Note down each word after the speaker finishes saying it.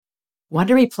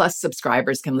Wondery Plus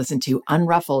subscribers can listen to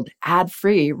Unruffled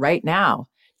ad-free right now.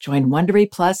 Join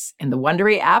Wondery Plus in the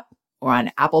Wondery app or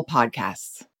on Apple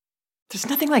Podcasts. There's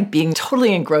nothing like being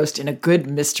totally engrossed in a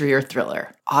good mystery or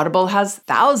thriller. Audible has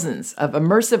thousands of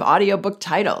immersive audiobook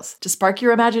titles to spark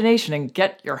your imagination and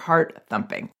get your heart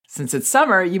thumping. Since it's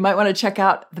summer, you might want to check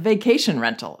out The Vacation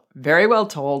Rental. Very well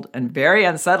told and very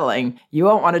unsettling. You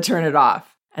won't want to turn it off.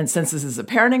 And since this is a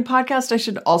parenting podcast, I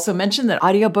should also mention that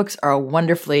audiobooks are a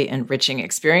wonderfully enriching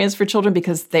experience for children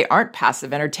because they aren't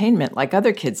passive entertainment like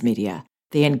other kids' media.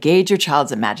 They engage your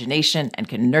child's imagination and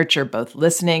can nurture both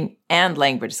listening and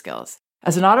language skills.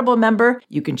 As an Audible member,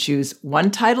 you can choose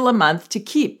one title a month to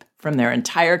keep from their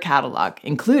entire catalog,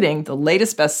 including the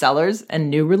latest bestsellers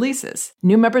and new releases.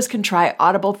 New members can try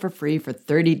Audible for free for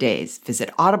 30 days.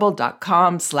 Visit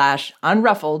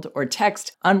audible.com/unruffled or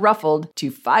text unruffled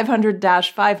to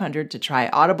 500-500 to try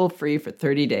Audible free for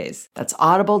 30 days. That's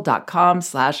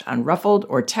audible.com/unruffled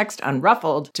or text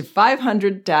unruffled to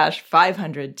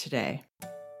 500-500 today.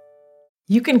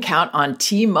 You can count on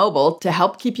T-Mobile to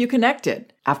help keep you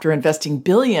connected. After investing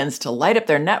billions to light up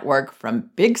their network from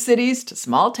big cities to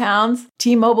small towns,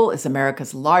 T-Mobile is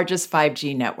America's largest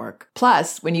 5G network.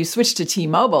 Plus, when you switch to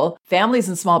T-Mobile, families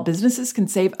and small businesses can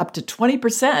save up to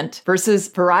 20% versus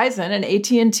Verizon and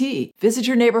AT&T. Visit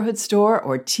your neighborhood store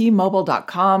or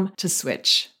T-Mobile.com to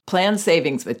switch. Plan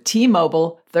savings with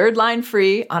T-Mobile, third line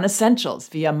free on essentials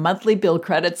via monthly bill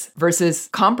credits versus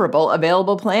comparable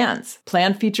available plans.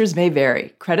 Plan features may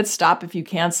vary. Credits stop if you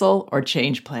cancel or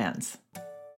change plans.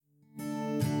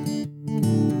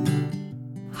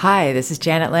 Hi, this is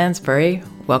Janet Lansbury.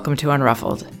 Welcome to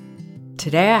Unruffled.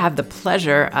 Today I have the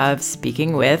pleasure of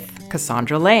speaking with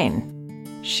Cassandra Lane.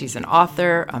 She's an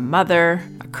author, a mother,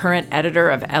 a current editor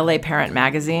of LA Parent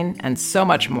Magazine, and so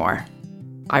much more.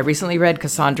 I recently read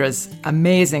Cassandra's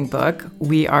amazing book,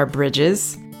 We Are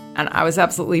Bridges, and I was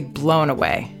absolutely blown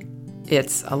away.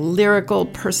 It's a lyrical,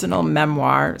 personal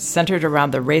memoir centered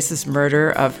around the racist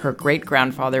murder of her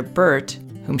great-grandfather, Bert,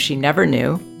 whom she never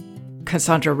knew.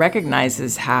 Cassandra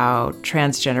recognizes how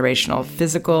transgenerational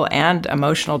physical and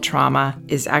emotional trauma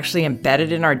is actually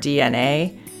embedded in our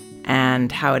DNA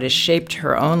and how it has shaped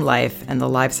her own life and the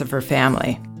lives of her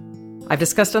family. I've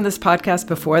discussed on this podcast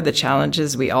before the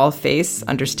challenges we all face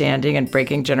understanding and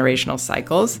breaking generational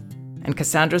cycles, and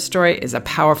Cassandra's story is a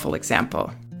powerful example.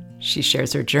 She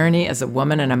shares her journey as a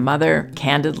woman and a mother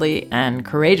candidly and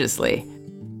courageously.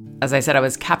 As I said, I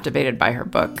was captivated by her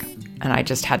book, and I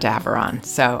just had to have her on,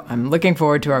 so I'm looking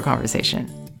forward to our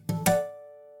conversation.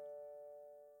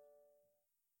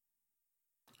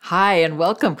 Hi, and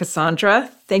welcome,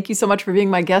 Cassandra. Thank you so much for being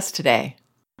my guest today.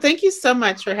 Thank you so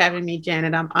much for having me,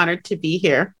 Janet. I'm honored to be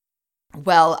here.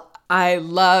 Well, I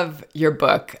love your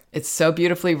book. It's so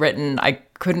beautifully written. I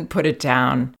couldn't put it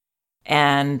down.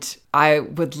 And I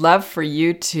would love for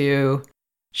you to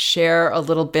share a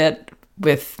little bit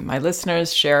with my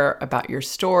listeners, share about your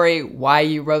story, why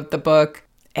you wrote the book,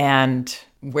 and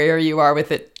where you are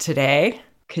with it today.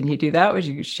 Can you do that? Would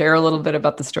you share a little bit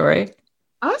about the story?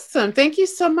 Awesome. Thank you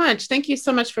so much. Thank you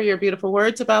so much for your beautiful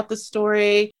words about the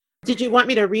story. Did you want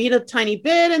me to read a tiny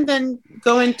bit and then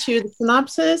go into the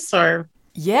synopsis, or?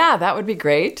 Yeah, that would be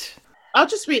great. I'll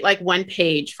just read like one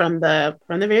page from the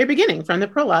very beginning, from the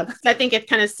prologue. I think it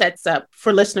kind of sets up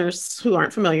for listeners who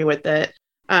aren't familiar with it,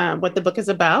 what the book is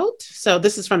about. So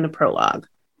this is from the prologue.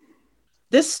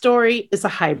 This story is a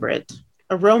hybrid,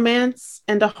 a romance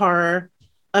and a horror,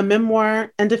 a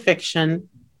memoir and a fiction,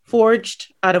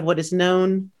 forged out of what is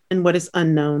known and what is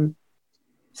unknown.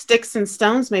 Sticks and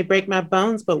stones may break my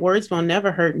bones, but words will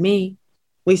never hurt me.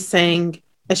 We sang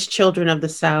as children of the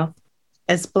South,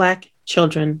 as Black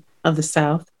children of the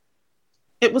South.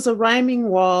 It was a rhyming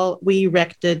wall we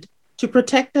erected to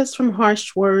protect us from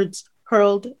harsh words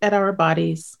hurled at our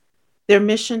bodies, their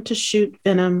mission to shoot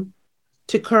venom,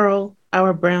 to curl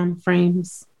our brown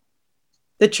frames.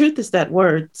 The truth is that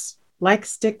words, like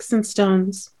sticks and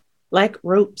stones, like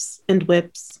ropes and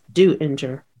whips, do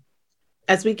injure.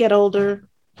 As we get older,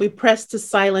 we press to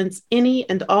silence any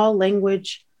and all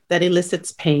language that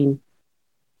elicits pain.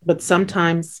 But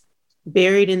sometimes,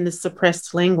 buried in the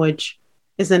suppressed language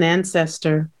is an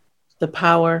ancestor, the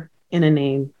power in a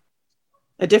name.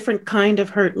 A different kind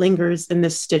of hurt lingers in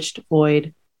this stitched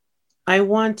void. I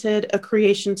wanted a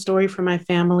creation story for my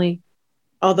family,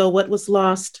 although what was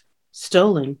lost,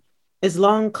 stolen, is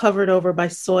long covered over by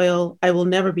soil I will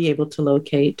never be able to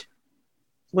locate.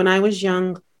 When I was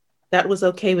young, that was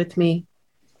okay with me.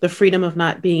 The freedom of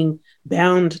not being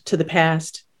bound to the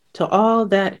past, to all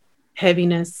that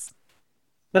heaviness.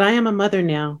 But I am a mother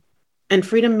now, and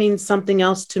freedom means something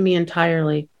else to me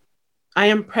entirely. I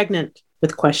am pregnant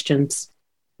with questions.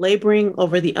 laboring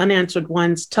over the unanswered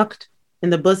ones tucked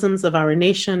in the bosoms of our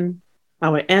nation,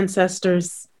 our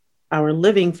ancestors, our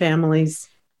living families,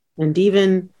 and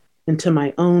even into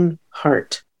my own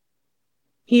heart.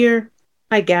 Here,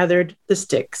 I gathered the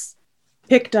sticks,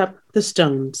 picked up the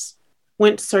stones,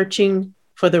 went searching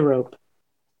for the rope.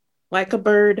 Like a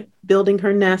bird building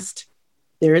her nest,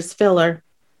 there is filler,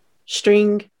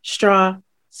 string, straw,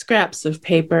 scraps of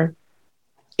paper,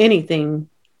 anything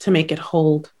to make it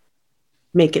hold,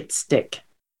 make it stick.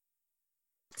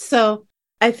 So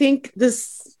I think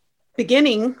this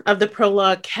beginning of the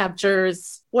prologue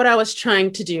captures what I was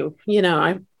trying to do.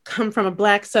 I come from a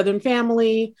Black Southern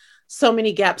family, so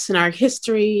many gaps in our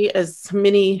history, as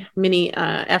many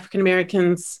African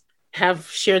Americans have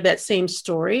shared that same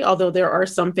story, although there are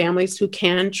some families who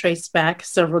can trace back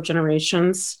several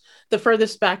generations. The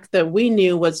furthest back that we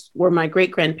knew were my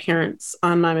great-grandparents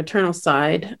on my maternal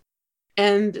side.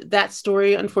 And that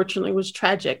story, unfortunately, was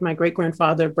tragic. My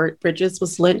great-grandfather, Burt Bridges,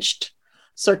 was lynched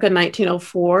circa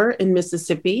 1904 in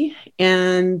Mississippi.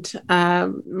 And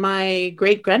my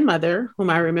great-grandmother, whom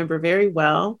I remember very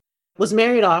well, was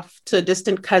married off to a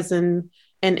distant cousin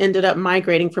and ended up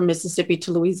migrating from Mississippi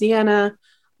to Louisiana.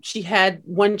 She had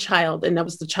one child, and that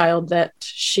was the child that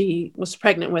she was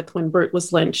pregnant with when Burt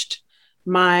was lynched,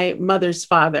 my mother's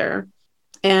father.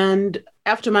 And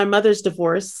after my mother's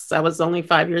divorce, I was only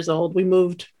 5 years old. We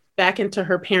moved back into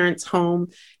her parents' home,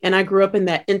 and I grew up in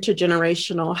that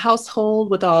intergenerational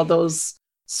household with all those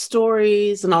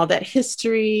stories and all that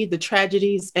history, the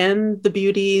tragedies and the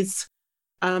beauties.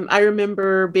 I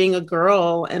remember being a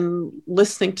girl and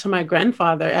listening to my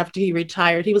grandfather after he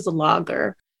retired. He was a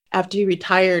logger. After he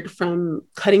retired from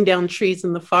cutting down trees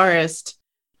in the forest,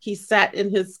 he sat in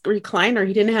his recliner.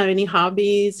 He didn't have any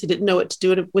hobbies. He didn't know what to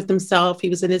do with himself. He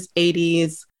was in his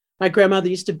 80s. My grandmother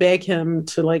used to beg him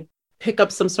to pick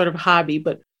up some sort of hobby,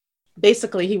 but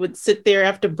basically he would sit there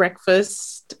after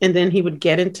breakfast and then he would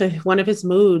get into one of his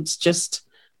moods, just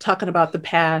talking about the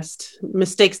past,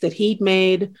 mistakes that he'd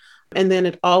made. And then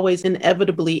it always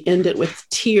inevitably ended with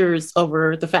tears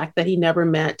over the fact that he never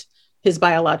met his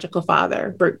biological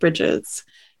father, Burt Bridges.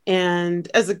 And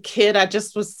as a kid, I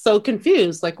just was so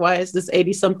confused. Why is this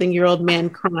 80-something-year-old man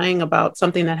crying about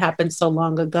something that happened so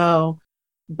long ago?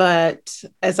 But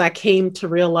as I came to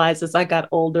realize as I got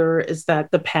older, is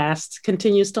that the past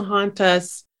continues to haunt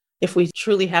us if we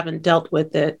truly haven't dealt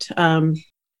with it.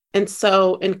 And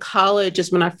so in college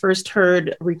is when I first heard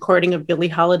a recording of Billie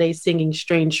Holiday singing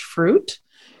Strange Fruit.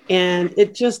 And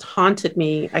it just haunted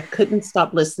me. I couldn't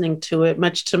stop listening to it,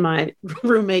 much to my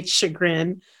roommate's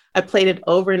chagrin. I played it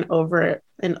over and over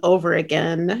and over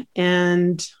again.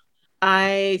 And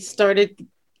I started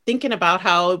thinking about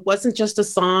how it wasn't just a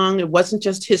song, it wasn't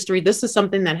just history. This is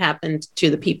something that happened to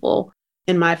the people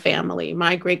in my family.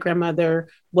 My great-grandmother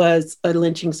was a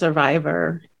lynching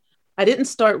survivor. I didn't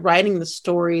start writing the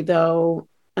story, though,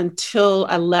 until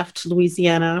I left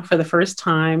Louisiana for the first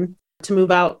time to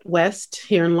move out west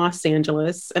here in Los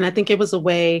Angeles. And I think it was a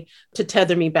way to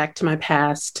tether me back to my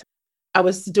past. I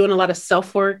was doing a lot of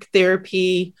self-work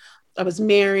therapy. I was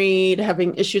married,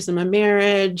 having issues in my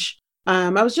marriage.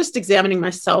 I was just examining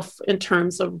myself in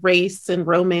terms of race and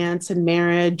romance and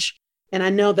marriage. And I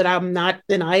know that I'm not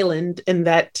an island, and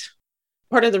that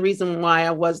part of the reason why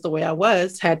I was the way I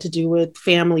was had to do with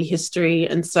family history.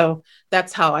 And so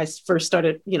that's how I first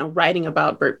started, writing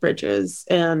about Burt Bridges.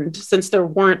 And since there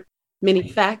weren't many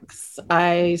facts,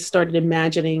 I started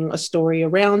imagining a story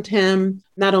around him,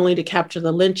 not only to capture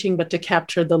the lynching, but to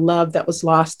capture the love that was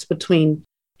lost between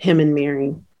him and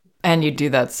Mary. And you do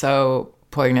that so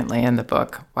poignantly in the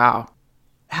book. Wow.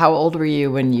 How old were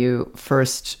you when you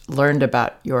first learned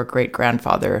about your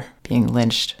great-grandfather being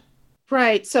lynched?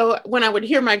 Right. So when I would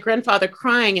hear my grandfather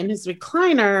crying in his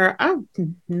recliner, I was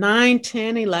 9,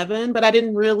 10, 11, but I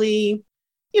didn't really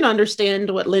understand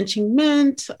what lynching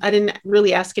meant. I didn't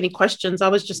really ask any questions. I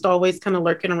was just always kind of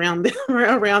lurking around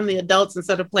around the adults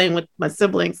instead of playing with my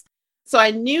siblings. So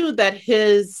I knew that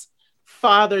his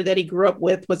father that he grew up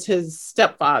with was his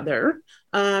stepfather.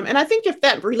 And I think if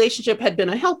that relationship had been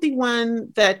a healthy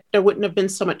one, that there wouldn't have been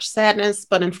so much sadness.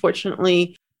 But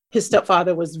unfortunately, his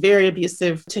stepfather was very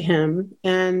abusive to him.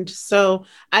 And so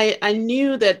I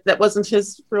knew that that wasn't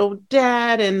his real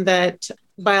dad and that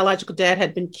biological dad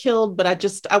had been killed, but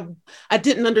I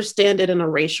didn't understand it in a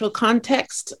racial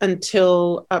context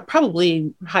until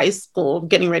probably high school,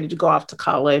 getting ready to go off to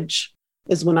college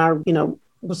is when I,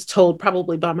 was told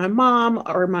probably by my mom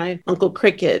or my Uncle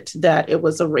Cricket that it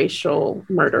was a racial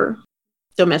murder,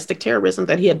 domestic terrorism,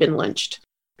 that he had been lynched.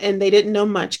 And they didn't know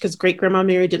much because great-grandma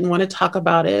Mary didn't want to talk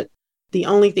about it. The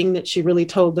only thing that she really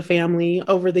told the family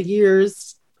over the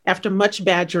years after much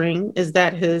badgering, is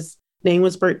that his name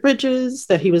was Bert Bridges,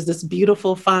 that he was this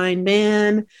beautiful, fine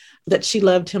man, that she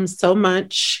loved him so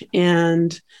much,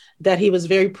 and that he was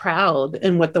very proud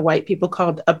in what the white people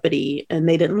called uppity. And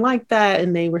they didn't like that,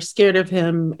 and they were scared of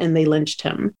him, and they lynched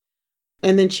him.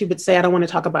 And then she would say, I don't want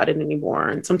to talk about it anymore.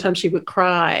 And sometimes she would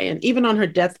cry. And even on her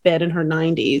deathbed in her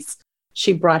 90s,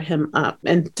 she brought him up.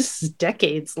 And this is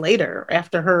decades later,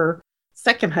 after her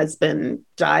second husband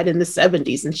died in the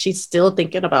 70s, and she's still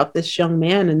thinking about this young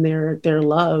man and their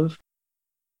love.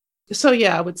 So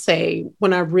yeah, I would say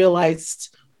when I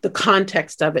realized the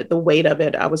context of it, the weight of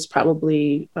it, I was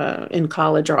probably in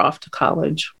college or off to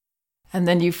college. And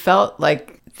then you felt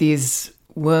like these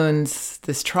wounds,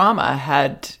 this trauma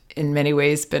had in many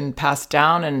ways been passed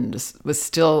down and was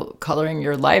still coloring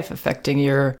your life, affecting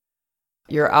your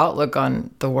outlook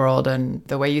on the world and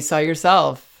the way you saw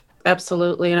yourself.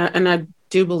 Absolutely. And I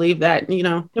do believe that,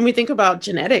 when we think about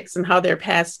genetics and how they're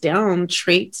passed down,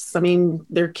 traits, I mean,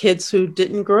 they're kids who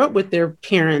didn't grow up with their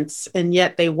parents, and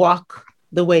yet they walk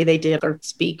the way they did, or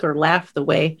speak or laugh the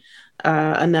way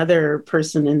another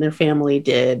person in their family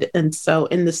did. And so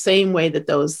in the same way that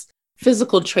those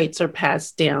physical traits are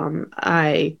passed down,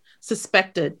 I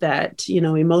suspected that,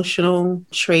 emotional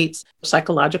traits,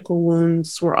 psychological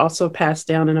wounds were also passed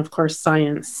down. And of course,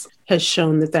 science has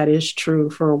shown that that is true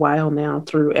for a while now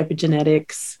through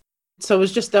epigenetics. So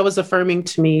that was affirming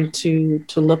to me to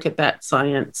look at that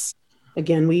science.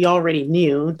 Again, we already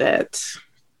knew that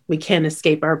we can't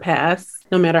escape our past,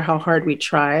 no matter how hard we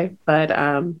try. But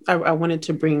I wanted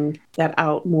to bring that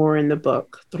out more in the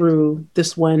book through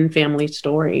this one family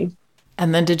story.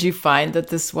 And then did you find that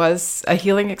this was a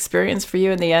healing experience for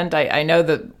you in the end? I know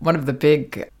that one of the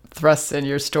big thrusts in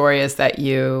your story is that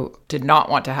you did not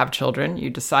want to have children.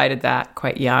 You decided that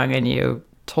quite young, and you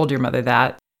told your mother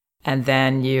that. And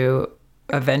then you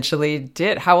eventually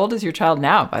did. How old is your child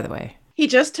now, by the way? He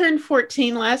just turned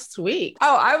 14 last week.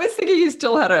 Oh, I was thinking you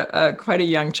still had a quite a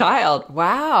young child.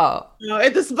 Wow.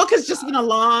 This book has just been a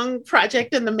long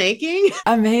project in the making.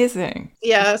 Amazing.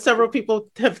 Yeah, several people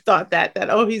have thought that,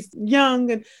 oh, he's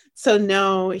young. And so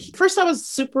no, first I was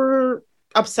super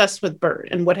obsessed with Bert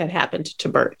and what had happened to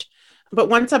Bert. But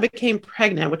once I became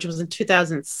pregnant, which was in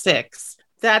 2006,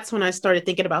 that's when I started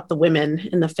thinking about the women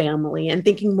in the family and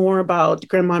thinking more about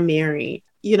Grandma Mary,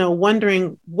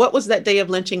 wondering what was that day of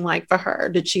lynching like for her?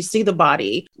 Did she see the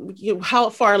body? How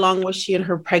far along was she in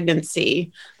her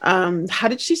pregnancy? How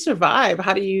did she survive?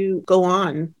 How do you go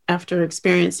on after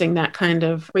experiencing that kind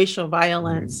of racial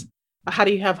violence? How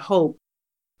do you have hope?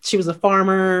 She was a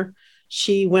farmer.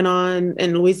 She went on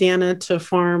in Louisiana to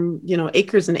farm,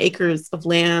 acres and acres of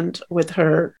land with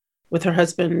her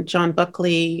husband, John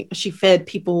Buckley. She fed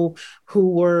people who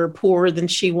were poorer than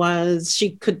she was.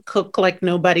 She could cook like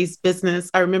nobody's business.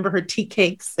 I remember her tea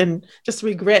cakes and just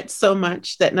regret so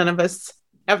much that none of us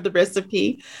have the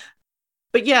recipe.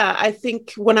 But yeah, I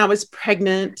think when I was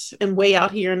pregnant and way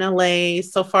out here in LA,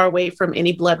 so far away from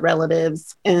any blood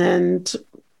relatives, and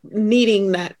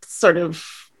needing that sort of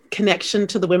connection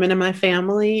to the women in my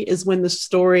family, is when the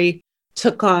story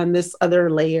took on this other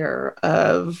layer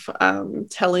of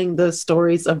telling the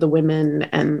stories of the women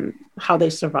and how they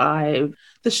survive,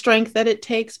 the strength that it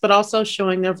takes, but also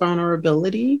showing their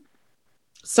vulnerability.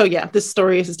 So yeah, this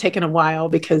story has taken a while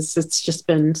because it's just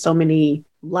been so many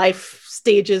life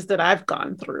stages that I've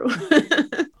gone through.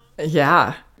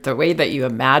 Yeah, the way that you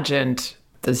imagined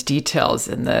those details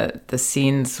in the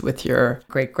scenes with your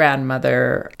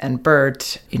great-grandmother and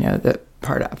Bert, the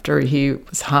part after he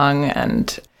was hung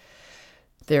and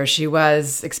there she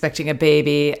was expecting a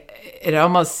baby. It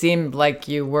almost seemed like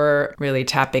you were really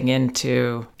tapping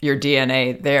into your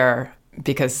DNA there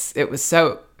because it was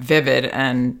so vivid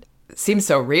and seemed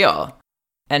so real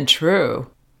and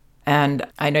true. And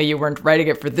I know you weren't writing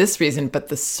it for this reason, but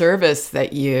the service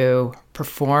that you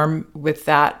perform with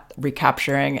that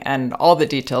recapturing and all the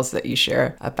details that you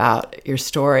share about your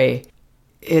story,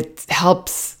 it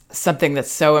helps something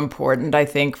that's so important, I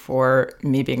think, for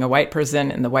me being a white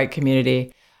person in the white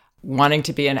community, wanting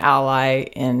to be an ally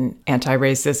in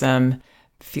anti-racism,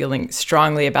 feeling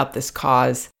strongly about this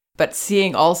cause, but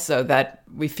seeing also that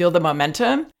we feel the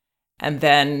momentum and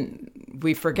then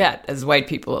we forget as white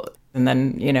people. And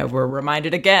then, we're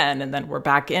reminded again, and then we're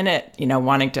back in it,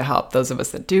 wanting to help those of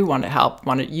us that do want to help,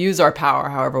 want to use our power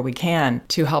however we can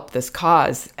to help this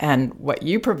cause. And what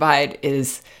you provide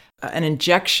is an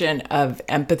injection of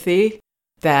empathy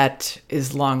that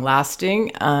is long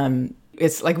lasting.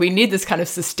 It's like we need this kind of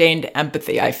sustained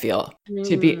empathy, I feel,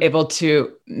 to be able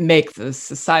to make the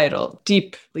societal,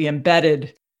 deeply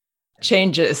embedded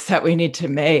changes that we need to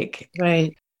make.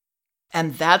 Right.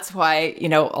 And that's why,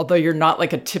 although you're not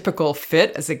like a typical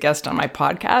fit as a guest on my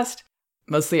podcast,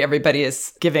 mostly everybody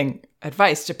is giving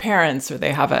advice to parents, or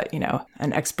they have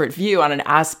an expert view on an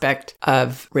aspect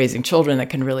of raising children that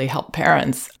can really help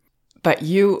parents. But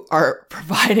you are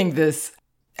providing this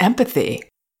empathy.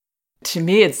 To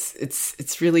me,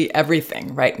 it's really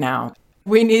everything right now.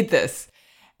 We need this.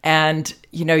 And,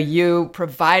 you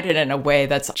provide it in a way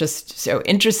that's just so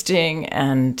interesting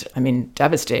and,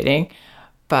 devastating,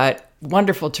 but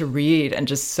wonderful to read and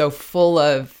just so full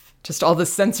of just all the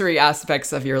sensory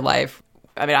aspects of your life.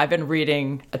 I've been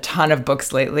reading a ton of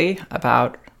books lately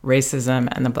about racism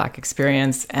and the Black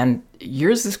experience, and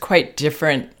yours is quite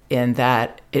different in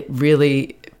that it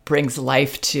really brings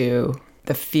life to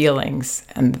the feelings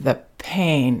and the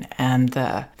pain and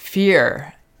the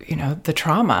fear, the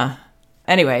trauma.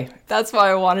 Anyway, that's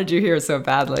why I wanted you here so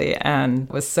badly, and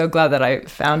was so glad that I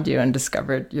found you and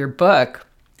discovered your book.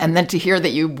 And then to hear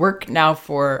that you work now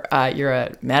you're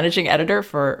a managing editor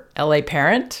for LA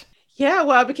Parent. Yeah,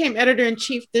 well, I became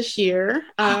editor-in-chief this year.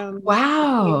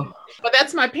 Wow. Well,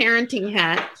 that's my parenting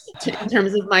hat in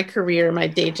terms of my career, my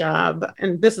day job.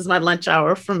 And this is my lunch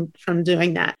hour from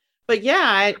doing that. But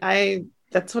yeah, I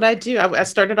that's what I do. I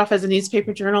started off as a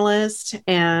newspaper journalist,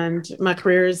 and my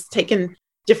career has taken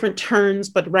different turns,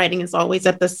 but writing is always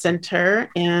at the center.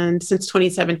 And since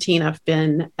 2017, I've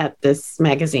been at this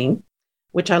magazine,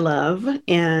 which I love.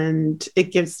 And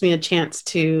it gives me a chance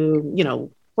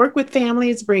to, work with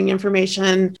families, bring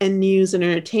information and news and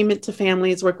entertainment to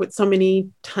families, work with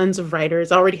tons of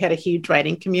writers. I already had a huge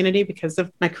writing community because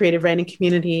of my creative writing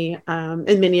community.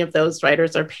 And many of those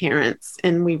writers are parents.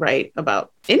 And we write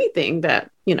about anything that,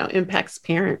 impacts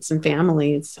parents and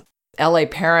families. LA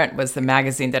Parent was the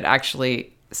magazine that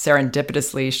actually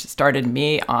serendipitously started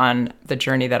me on the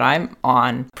journey that I'm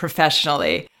on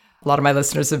professionally. A lot of my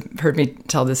listeners have heard me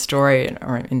tell this story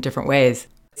or in different ways.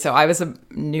 So I was a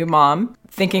new mom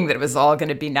thinking that it was all going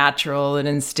to be natural and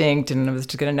instinct and I was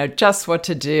going to know just what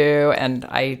to do. And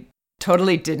I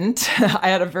totally didn't. I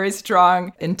had a very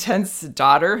strong, intense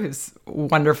daughter who's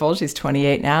wonderful. She's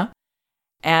 28 now.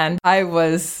 And I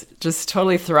was just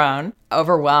totally thrown,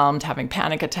 overwhelmed, having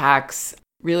panic attacks,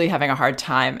 really having a hard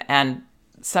time. And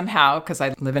somehow, because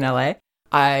I live in LA,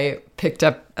 I picked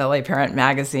up LA Parent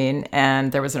magazine,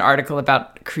 and there was an article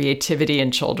about creativity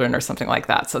in children or something like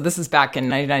that. So this is back in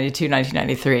 1992,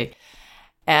 1993.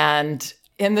 And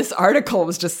in this article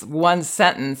was just one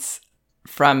sentence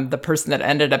from the person that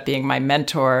ended up being my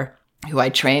mentor, who I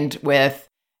trained with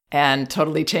and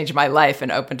totally changed my life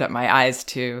and opened up my eyes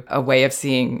to a way of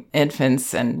seeing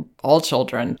infants and all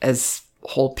children as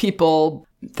whole people,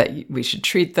 that we should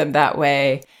treat them that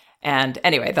way. And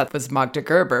anyway, that was Magda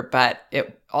Gerber, but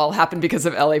it all happened because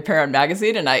of LA Parent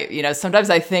magazine. And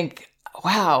sometimes I think,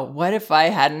 wow, what if I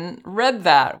hadn't read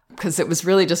that? Because it was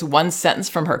really just one sentence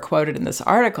from her quoted in this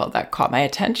article that caught my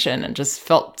attention and just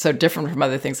felt so different from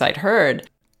other things I'd heard.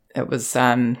 It was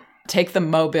take the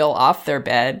mobile off their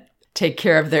bed, take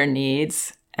care of their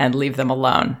needs, and leave them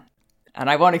alone. And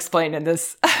I won't explain in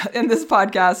this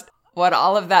podcast what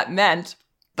all of that meant.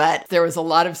 But there was a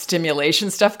lot of stimulation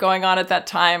stuff going on at that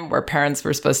time where parents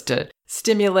were supposed to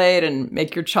stimulate and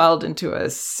make your child into a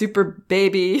super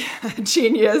baby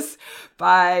genius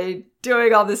by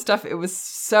doing all this stuff. It was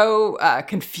so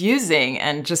confusing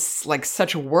and just like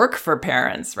such work for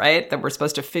parents, right? That we're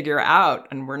supposed to figure out,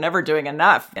 and we're never doing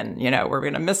enough. And, we're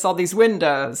going to miss all these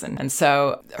windows. And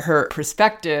so her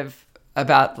perspective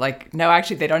about no,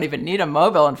 actually, they don't even need a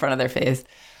mobile in front of their face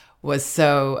was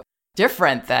so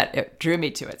different that it drew me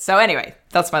to it. So anyway,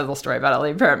 that's my little story about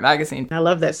LA Parent magazine. I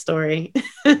love that story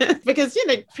because,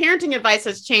 parenting advice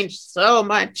has changed so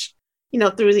much,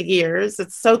 through the years.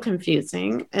 It's so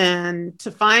confusing. And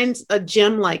to find a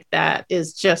gem like that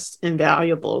is just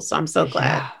invaluable. So I'm so glad.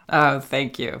 Yeah. Oh,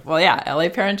 thank you. Well, yeah, LA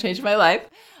Parent changed my life.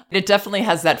 It definitely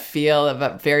has that feel of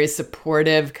a very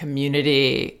supportive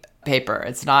community paper.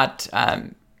 It's not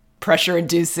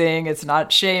pressure-inducing. It's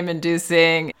not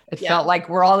shame-inducing. It felt like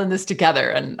we're all in this together.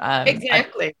 And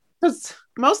exactly. Because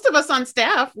most of us on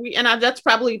staff, that's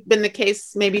probably been the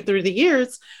case maybe through the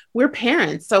years, we're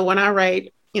parents. So when I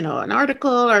write, an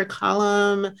article or a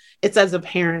column, it's as a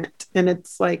parent. And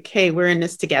it's like, hey, we're in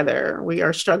this together. We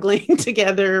are struggling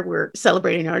together. We're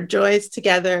celebrating our joys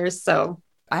together. So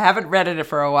I haven't read it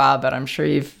for a while, but I'm sure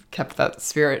you've kept that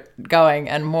spirit going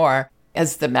and more.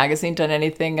 Has the magazine done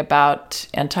anything about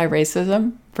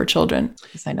anti-racism? for children?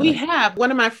 I know We have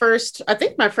one of my first, I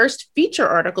think my first feature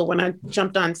article when I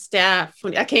jumped on staff,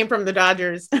 when I came from the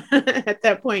Dodgers at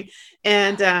that point.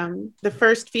 And the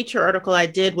first feature article I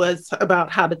did was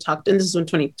about how to talk, and this is in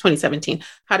 2017,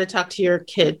 how to talk to your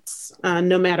kids,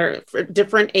 no matter for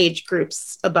different age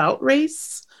groups about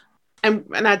race. And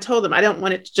I told them I don't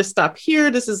want it to just stop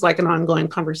here. This is like an ongoing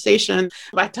conversation.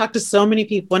 I talked to so many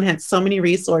people and had so many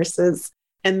resources,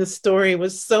 and the story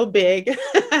was so big,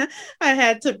 I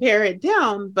had to pare it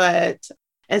down. But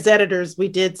as editors, we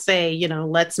did say,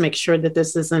 let's make sure that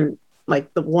this isn't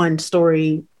like the one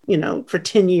story, for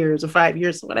 10 years or 5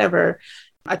 years or whatever.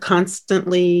 I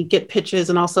constantly get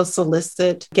pitches and also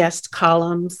solicit guest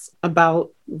columns about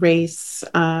race.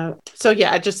 So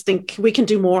yeah, I just think we can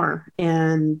do more.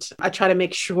 And I try to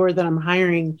make sure that I'm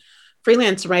hiring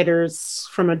freelance writers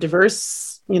from a diverse,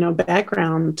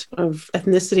 background of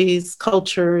ethnicities,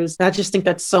 cultures. I just think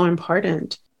that's so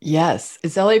important. Yes.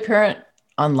 Is LA Parent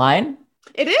online?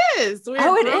 It is.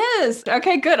 It is.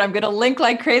 Okay, good. I'm going to link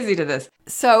like crazy to this.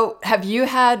 So have you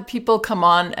had people come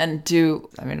on and do,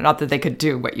 not that they could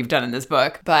do what you've done in this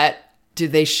book, but do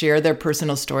they share their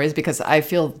personal stories? Because I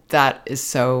feel that is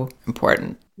so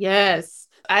important. Yes.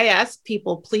 I ask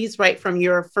people, please write from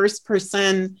your first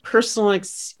person personal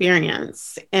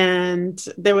experience. And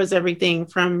there was everything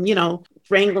from,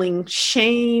 wrangling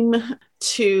shame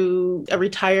to a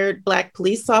retired Black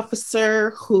police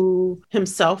officer who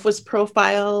himself was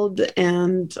profiled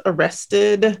and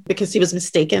arrested because he was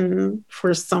mistaken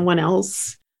for someone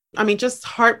else. Just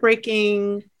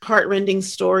heartbreaking, heartrending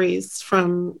stories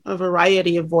from a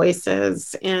variety of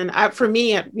voices. And for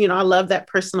me, I love that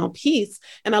personal piece.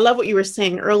 And I love what you were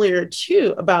saying earlier,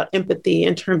 too, about empathy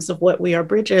in terms of what We Are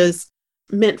Bridges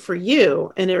meant for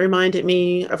you. And it reminded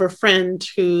me of a friend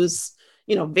who's,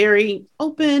 very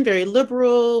open, very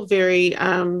liberal,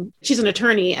 she's an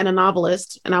attorney and a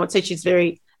novelist. And I would say she's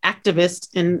very activist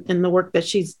in the work that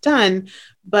she's done,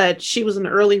 but she was an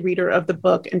early reader of the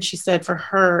book. And she said for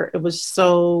her, it was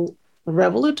so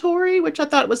revelatory, which I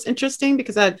thought was interesting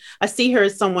because I see her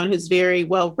as someone who's very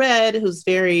well read, who's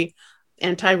very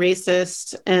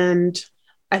anti-racist. And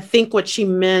I think what she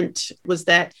meant was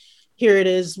that here it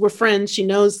is, we're friends, she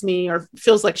knows me or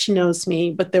feels like she knows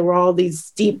me, but there were all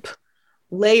these deep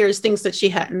layers, things that she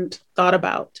hadn't thought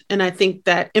about. And I think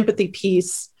that empathy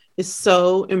piece is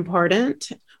so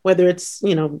important, whether it's,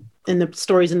 in the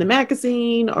stories in the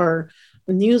magazine or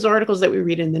news articles that we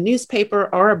read in the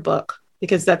newspaper or a book,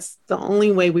 because that's the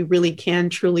only way we really can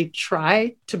truly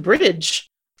try to bridge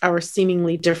our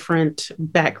seemingly different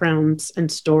backgrounds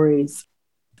and stories.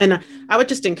 And I would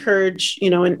just encourage,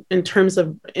 in terms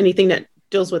of anything that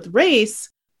deals with race,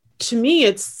 to me,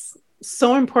 it's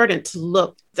so important to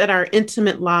look at our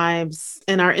intimate lives,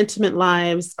 and our intimate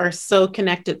lives are so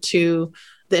connected to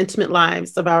the intimate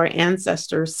lives of our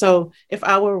ancestors. So if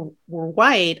I were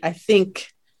white, I think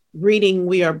reading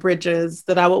We Are Bridges,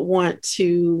 that I would want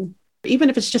to, even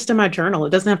if it's just in my journal,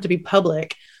 it doesn't have to be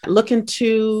public, look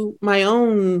into my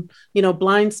own,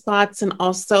 blind spots, and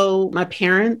also my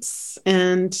parents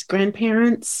and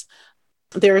grandparents.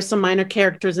 There are some minor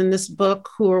characters in this book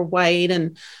who are white,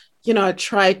 and I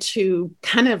tried to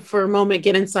kind of, for a moment,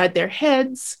 get inside their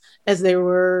heads as they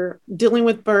were dealing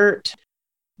with Bert.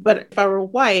 But if I were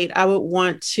white, I would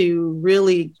want to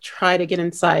really try to get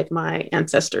inside my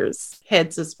ancestors'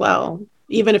 heads as well,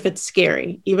 even if it's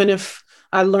scary, even if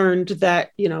I learned that,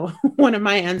 one of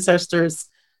my ancestors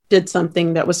did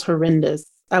something that was horrendous.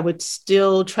 I would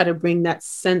still try to bring that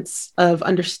sense of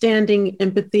understanding,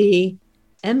 empathy,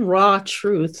 and raw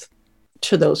truth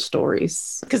to those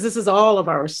stories, because this is all of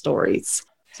our stories.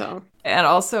 So, and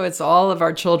also it's all of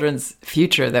our children's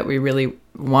future that we really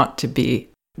want to be.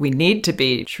 We need to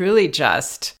be truly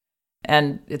just,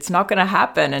 and it's not going to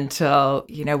happen until,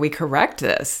 we correct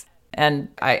this. And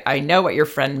I know what your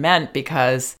friend meant,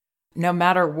 because no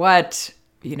matter what,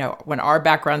 when our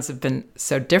backgrounds have been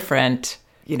so different,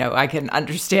 I can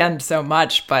understand so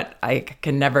much, but I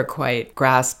can never quite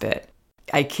grasp it.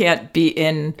 I can't be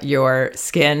in your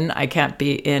skin. I can't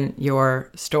be in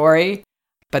your story,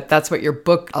 but that's what your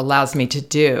book allows me to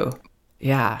do.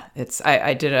 Yeah,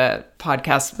 I did a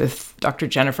podcast with Dr.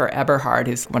 Jennifer Eberhard,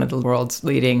 who's one of the world's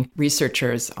leading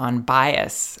researchers on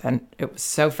bias. And it was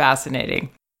so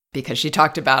fascinating because she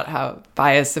talked about how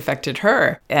bias affected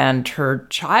her and her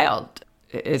child.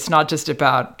 It's not just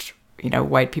about,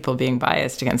 white people being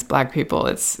biased against Black people.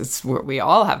 It's we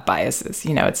all have biases.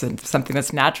 It's something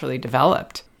that's naturally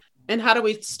developed. And how do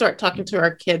we start talking to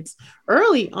our kids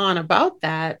early on about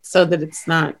that so that it's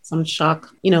not some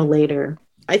shock, later?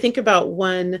 I think about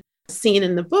one scene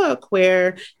in the book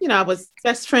where, I was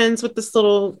best friends with this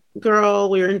little girl.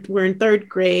 We're in third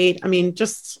grade. I mean,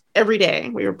 just every day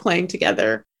we were playing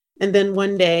together. And then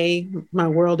one day my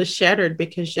world is shattered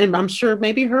and I'm sure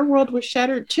maybe her world was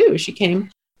shattered too. She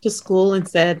came to school and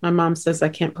said, my mom says I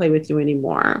can't play with you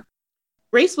anymore.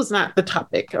 Race was not the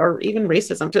topic, or even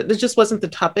racism. It just wasn't the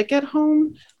topic at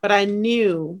home. But I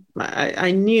knew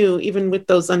even with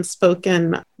those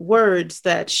unspoken words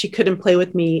that she couldn't play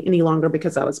with me any longer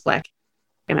because I was Black.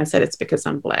 And I said, it's because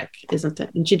I'm Black, isn't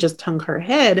it? And she just hung her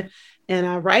head. And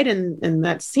I write in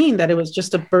that scene that it was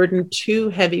just a burden too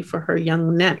heavy for her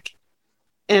young neck.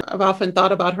 And I've often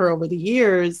thought about her over the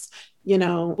years. We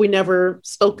never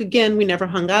spoke again. We never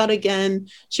hung out again.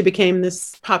 She became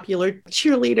this popular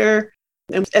cheerleader.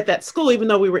 And at that school, even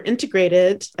though we were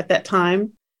integrated at that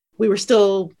time, we were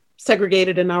still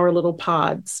segregated in our little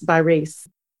pods by race.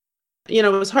 It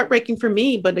was heartbreaking for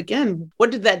me. But again,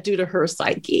 what did that do to her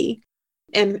psyche?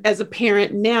 And as a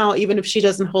parent now, even if she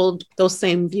doesn't hold those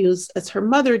same views as her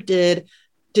mother did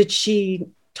she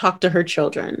talk to her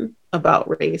children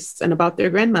about race and about their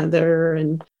grandmother?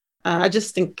 And I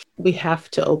just think we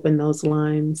have to open those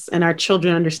lines. And our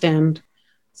children understand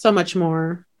so much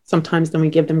more sometimes than we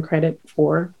give them credit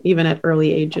for, even at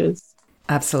early ages.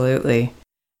 Absolutely.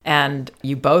 And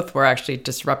you both were actually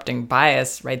disrupting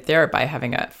bias right there by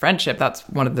having a friendship. That's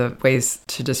one of the ways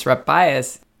to disrupt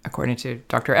bias, according to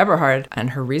Dr. Eberhard and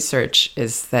her research,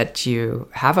 is that you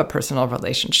have a personal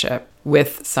relationship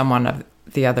with someone of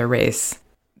the other race.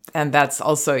 And that's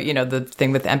also, the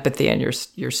thing with empathy in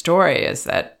your story is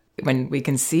that when we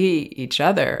can see each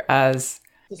other as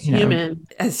human,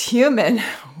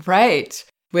 right,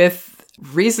 with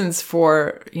reasons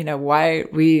for, why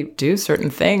we do certain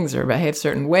things or behave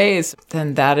certain ways,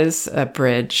 then that is a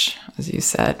bridge, as you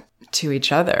said, to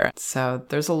each other. So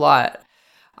there's a lot.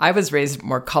 I was raised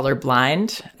more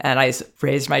colorblind, and I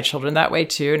raised my children that way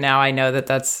too. Now I know that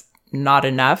that's not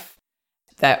enough,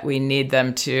 that we need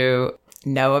them to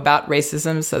know about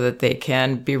racism so that they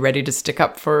can be ready to stick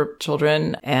up for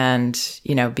children and,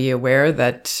 be aware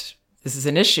that this is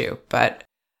an issue. But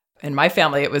in my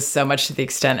family, it was so much to the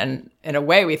extent, and in a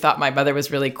way, we thought my mother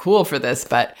was really cool for this.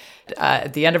 But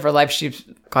at the end of her life, she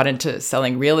got into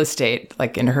selling real estate,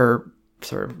 like in her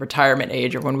sort of retirement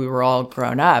age or when we were all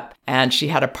grown up. And she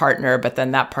had a partner, but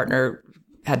then that partner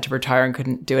had to retire and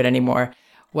couldn't do it anymore.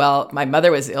 Well, my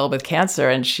mother was ill with cancer,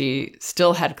 and she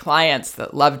still had clients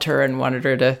that loved her and wanted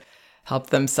her to help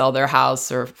them sell their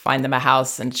house or find them a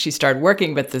house. And she started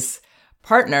working with this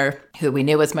partner who we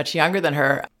knew was much younger than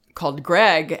her, called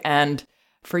Greg. And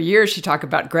for years, she talked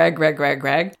about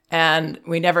Greg. And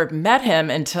we never met him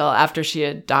until after she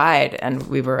had died. And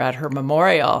we were at her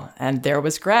memorial, and there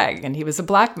was Greg, and he was a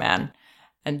Black man.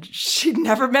 And she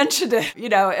never mentioned it.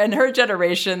 In her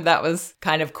generation, that was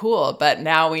kind of cool. But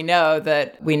now we know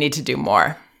that we need to do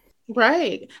more.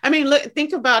 Right. I mean,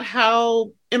 think about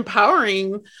how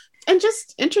empowering and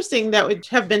just interesting that would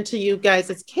have been to you guys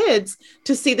as kids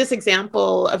to see this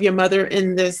example of your mother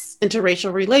in this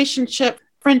interracial relationship,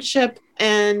 friendship,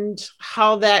 and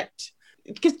how that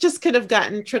just could have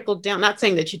gotten trickled down. Not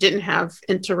saying that you didn't have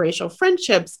interracial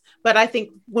friendships, but I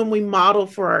think when we model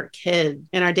for our kids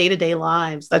in our day-to-day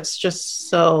lives, that's just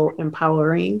so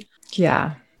empowering.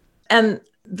 Yeah. And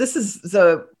this is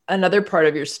another part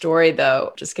of your story,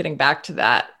 though, just getting back to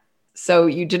that. So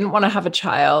you didn't want to have a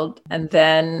child, and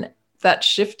then that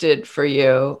shifted for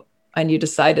you, and you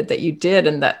decided that you did,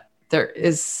 and that there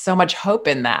is so much hope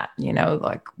in that,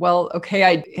 well, okay,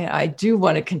 I do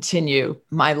want to continue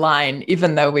my line,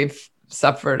 even though we've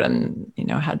suffered and,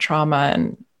 had trauma,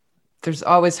 and there's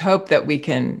always hope that we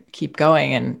can keep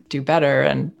going and do better,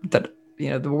 and that,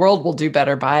 the world will do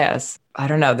better by us. I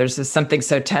don't know. There's just something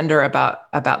so tender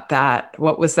about that.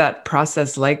 What was that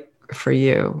process like for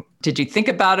you? Did you think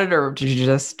about it, or did you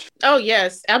just? Oh,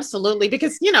 yes, absolutely.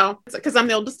 Because, because I'm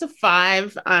the oldest of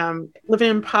five, living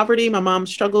in poverty. My mom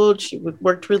struggled. She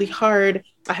worked really hard.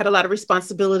 I had a lot of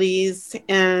responsibilities,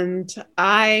 and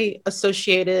I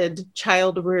associated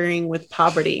child rearing with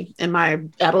poverty in my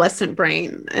adolescent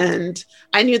brain. And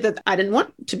I knew that I didn't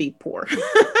want to be poor.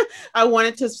 I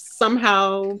wanted to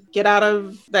somehow get out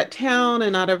of that town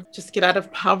and get out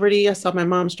of poverty. I saw my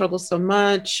mom struggle so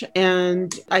much,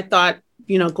 and I thought,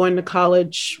 going to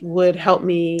college would help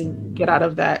me get out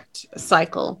of that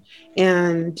cycle,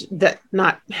 and that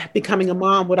not becoming a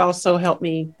mom would also help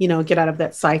me, get out of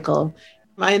that cycle.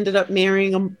 I ended up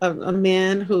marrying a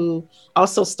man who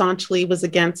also staunchly was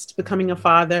against becoming a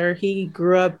father. He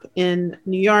grew up in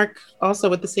New York, also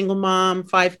with a single mom,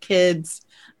 5 kids,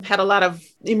 had a lot of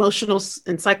emotional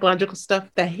and psychological stuff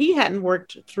that he hadn't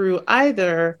worked through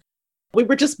either. We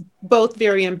were just both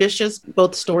very ambitious,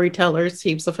 both storytellers.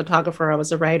 He was a photographer, I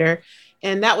was a writer.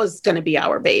 And that was going to be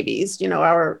our babies,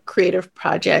 our creative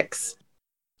projects.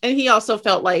 And he also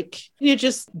felt like he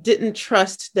just didn't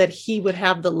trust that he would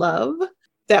have the love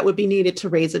that would be needed to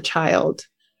raise a child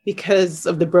because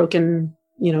of the broken,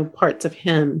 parts of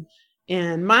him.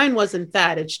 And mine wasn't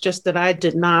that. It's just that I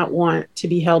did not want to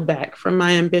be held back from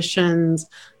my ambitions.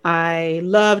 I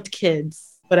loved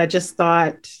kids, but I just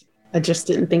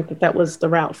didn't think that was the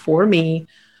route for me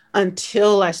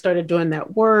until I started doing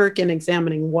that work and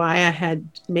examining why I had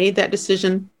made that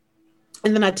decision.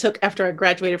 And then after I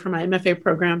graduated from my MFA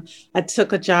program, I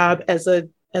took a job as a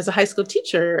high school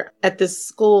teacher at this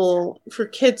school for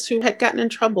kids who had gotten in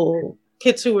trouble,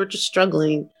 kids who were just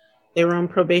struggling. They were on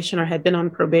probation or had been on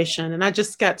probation. And I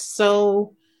just got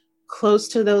so close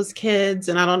to those kids.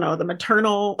 And I don't know, the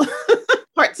maternal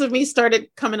parts of me started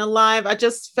coming alive.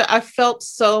 I felt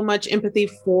so much empathy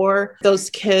for those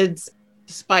kids,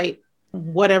 despite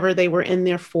whatever they were in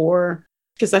there for,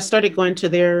 because I started going to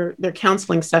their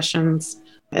counseling sessions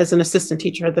as an assistant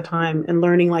teacher at the time and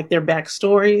learning like their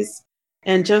backstories,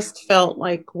 and just felt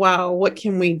like, wow, what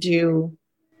can we do?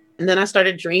 And then I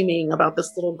started dreaming about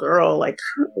this little girl, like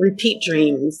repeat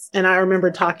dreams. And I remember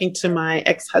talking to my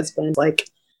ex-husband, and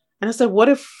I said, what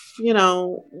if,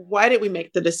 why did we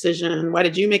make the decision? Why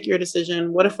did you make your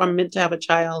decision? What if I'm meant to have a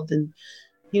child? And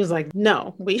he was like,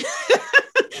 no, we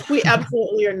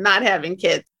absolutely are not having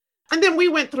kids. And then we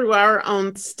went through our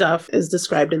own stuff as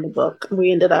described in the book.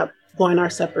 We ended up going our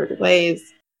separate ways.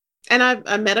 And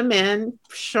I met a man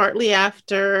shortly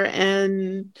after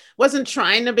and wasn't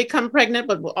trying to become pregnant,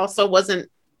 but also wasn't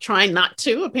trying not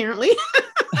to, apparently,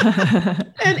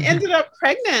 and ended up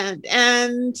pregnant.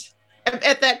 And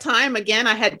at that time, again,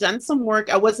 I had done some work.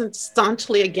 I wasn't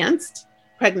staunchly against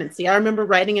pregnancy. I remember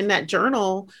writing in that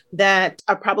journal that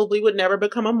I probably would never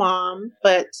become a mom,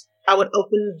 but I would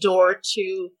open the door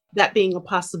to that being a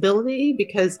possibility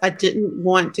because I didn't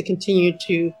want to continue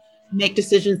to make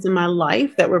decisions in my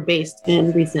life that were based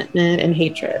in resentment and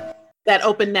hatred. That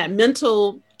opened that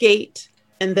mental gate.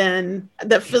 And then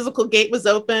the physical gate was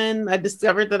open. I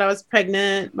discovered that I was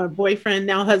pregnant. My boyfriend,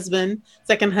 now husband,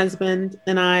 second husband,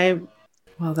 and I.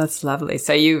 Well, that's lovely.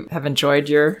 So you have enjoyed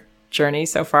your journey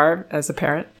so far as a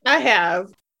parent? I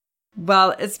have.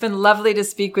 Well, it's been lovely to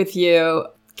speak with you.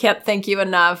 Can't thank you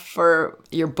enough for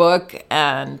your book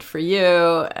and for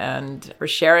you and for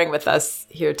sharing with us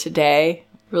here today.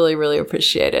 Really, really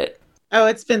appreciate it. Oh,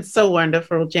 it's been so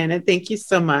wonderful, Janet. Thank you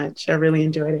so much. I really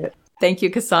enjoyed it. Thank you,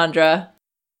 Cassandra.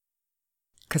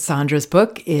 Cassandra's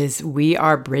book is We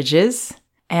Are Bridges.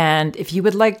 And if you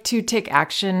would like to take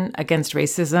action against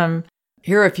racism,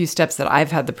 here are a few steps that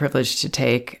I've had the privilege to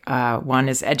take. One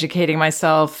is educating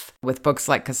myself with books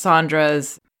like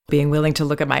Cassandra's, being willing to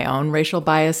look at my own racial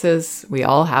biases. We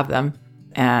all have them.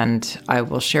 And I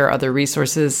will share other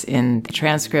resources in the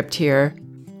transcript here,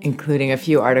 including a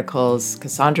few articles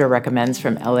Cassandra recommends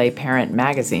from LA Parent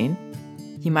Magazine.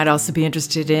 You might also be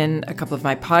interested in a couple of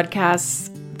my podcasts,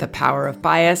 The Power of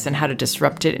Bias and How to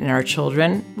Disrupt It in Our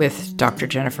Children with Dr.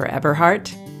 Jennifer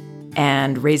Eberhardt,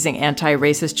 and Raising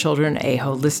Anti-Racist Children, A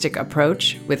Holistic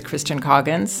Approach with Kristen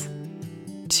Coggins.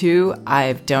 2,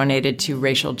 I've donated to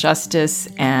racial justice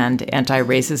and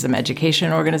anti-racism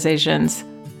education organizations.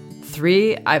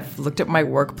 3, I've looked at my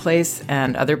workplace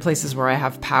and other places where I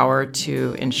have power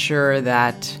to ensure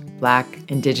that Black,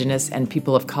 Indigenous, and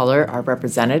people of color are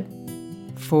represented.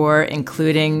 4,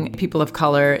 including people of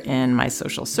color in my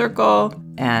social circle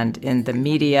and in the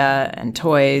media and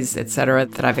toys, etc.,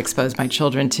 that I've exposed my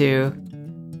children to.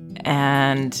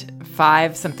 And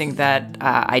 5, something that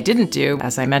I didn't do,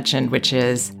 as I mentioned, which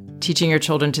is teaching your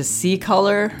children to see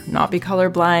color, not be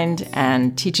colorblind,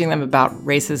 and teaching them about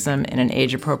racism in an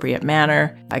age-appropriate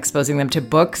manner. Exposing them to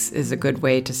books is a good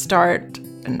way to start,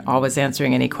 and always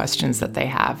answering any questions that they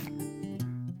have.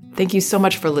 Thank you so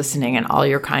much for listening and all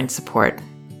your kind support.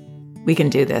 We can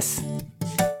do this.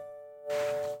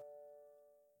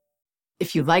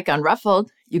 If you like Unruffled,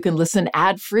 you can listen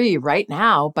ad-free right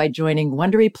now by joining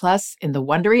Wondery Plus in the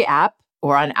Wondery app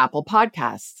or on Apple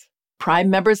Podcasts. Prime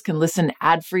members can listen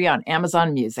ad-free on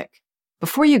Amazon Music.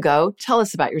 Before you go, tell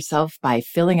us about yourself by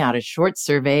filling out a short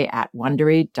survey at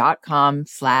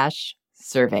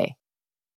Wondery.com/survey.